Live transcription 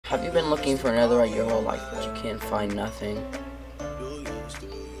Have you been looking for netherite your whole life, but you can't find nothing?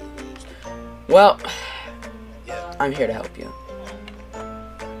 Well, I'm here to help you.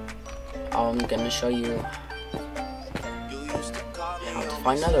 I'm gonna show you how to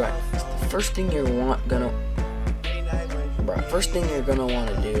find netherite. The first thing you're gonna want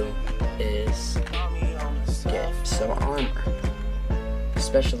to do is get some armor,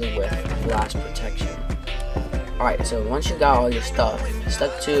 especially with blast protection. Alright, so once you got all your stuff,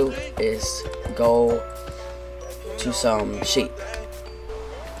 step 2 is go to some sheep.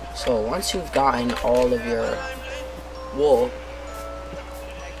 So once you've gotten all of your wool,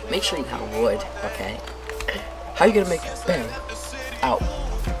 make sure you have wood, okay? How are you gonna make a bed? Out.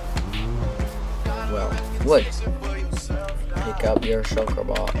 Well, wood. Pick up your shulker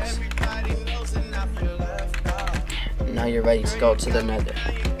box. Now you're ready to go to the nether.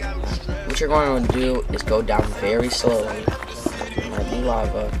 What you're going to do is go down very slowly. There might be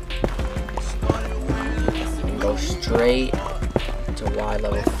lava. And go straight to Y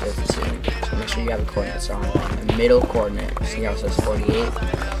level 15. So make sure you have the coordinates on. The middle coordinate. See how it says 48?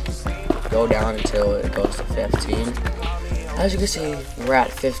 Go down until it goes to 15. As you can see, we're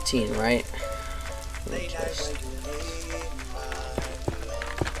at 15, right? Just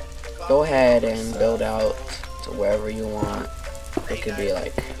go ahead and build out to wherever you want. It could be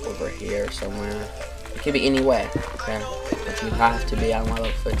like over here somewhere. It could be anywhere, okay? But you have to be on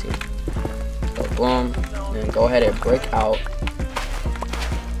level 15. So boom, and then go ahead and break out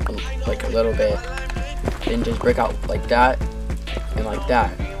like a little bit. Then just break out like that and like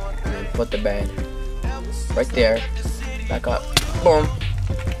that. And then put the bed right there. Back up. Boom.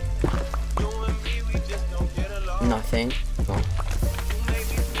 Nothing. Oh.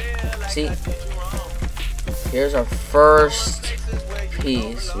 See? Here's our first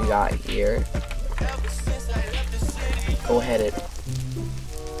piece we got here. Go ahead and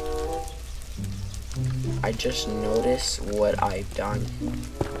I just noticed what I've done.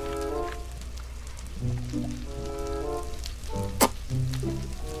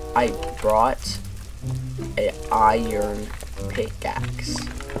 I brought an iron pickaxe.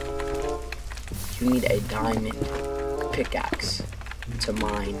 You need a diamond pickaxe to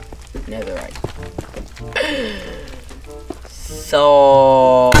mine netherite.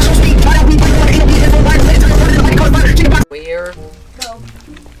 So we're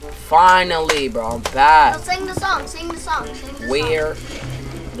finally, bro, I'm back. No, sing the song, sing the song, sing the song. Where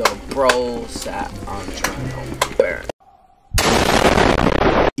the bros at on triangle? Where?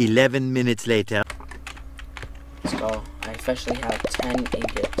 11 minutes later. Let's go. I officially have 10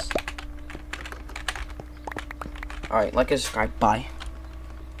 ingots. Alright, like and subscribe. Bye.